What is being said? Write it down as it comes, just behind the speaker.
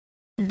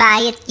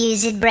Buy it,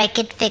 use it, break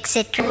it, fix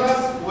it.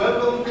 Class,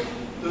 welcome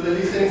to the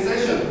listening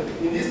session.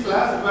 In this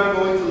class, we are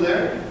going to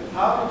learn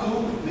how to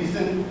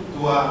listen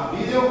to a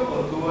video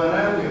or to an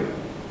audio.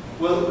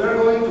 Well, we are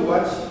going to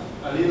watch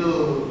a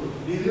little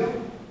video.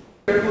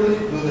 Carefully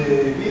do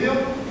the video,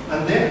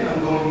 and then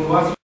I'm going to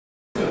ask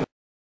you.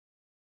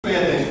 Pay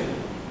attention.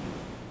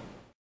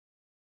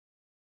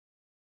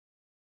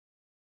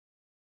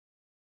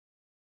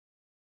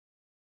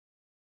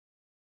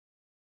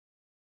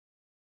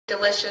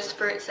 Delicious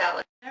fruit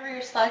salad. Whenever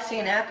you're slicing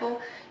an apple,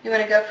 you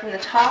want to go from the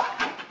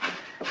top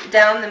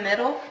down the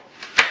middle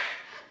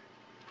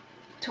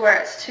to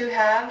where it's two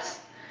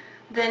halves.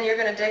 Then you're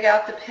going to dig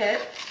out the pit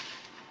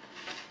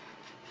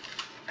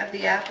of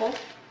the apple.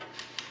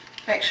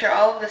 Make sure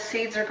all of the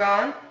seeds are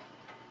gone.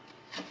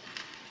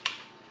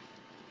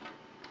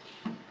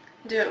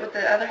 Do it with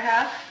the other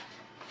half,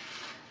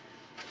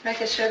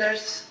 making sure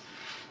there's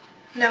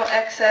no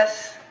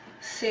excess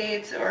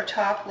seeds or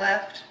top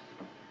left.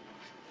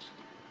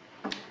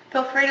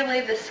 Feel free to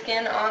leave the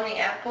skin on the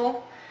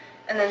apple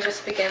and then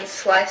just begin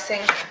slicing.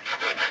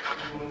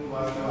 I'm going to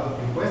ask you a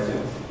few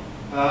questions.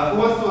 Who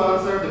wants to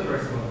answer the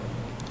first one?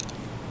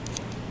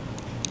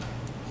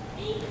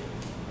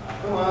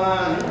 Come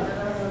on.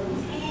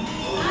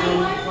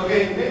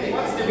 Okay, Benny,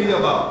 what's the video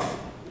about?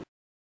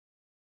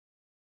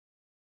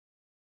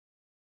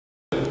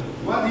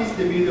 What is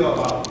the video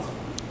about?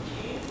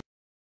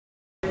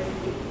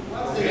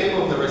 What's the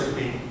name of the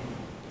recipe?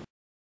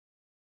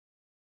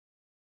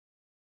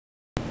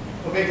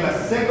 Okay,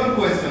 class. Second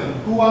question.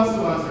 Who wants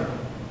to answer?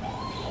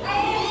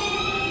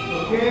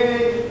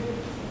 Okay.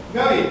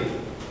 Gabi,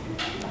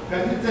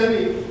 can you tell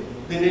me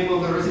the name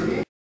of the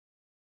recipe?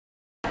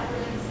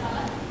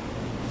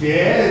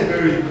 Yes,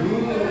 very good. You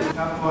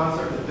have to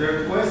answer the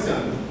third question.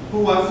 Who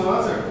wants to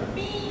answer?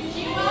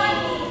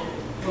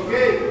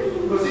 Okay,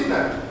 Rosita.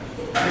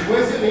 The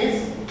question is,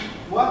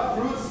 what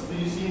fruits do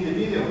you see in the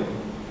video?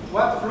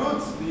 What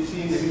fruits do you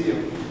see in the video?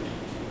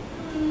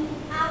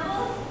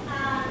 Apples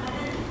and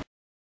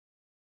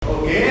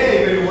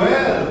Okay, very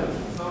well.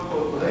 So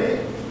for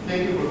today,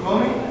 thank you for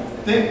coming.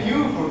 Thank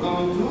you for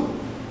coming too.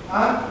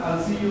 And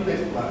I'll see you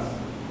next class.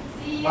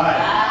 See you.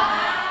 Bye.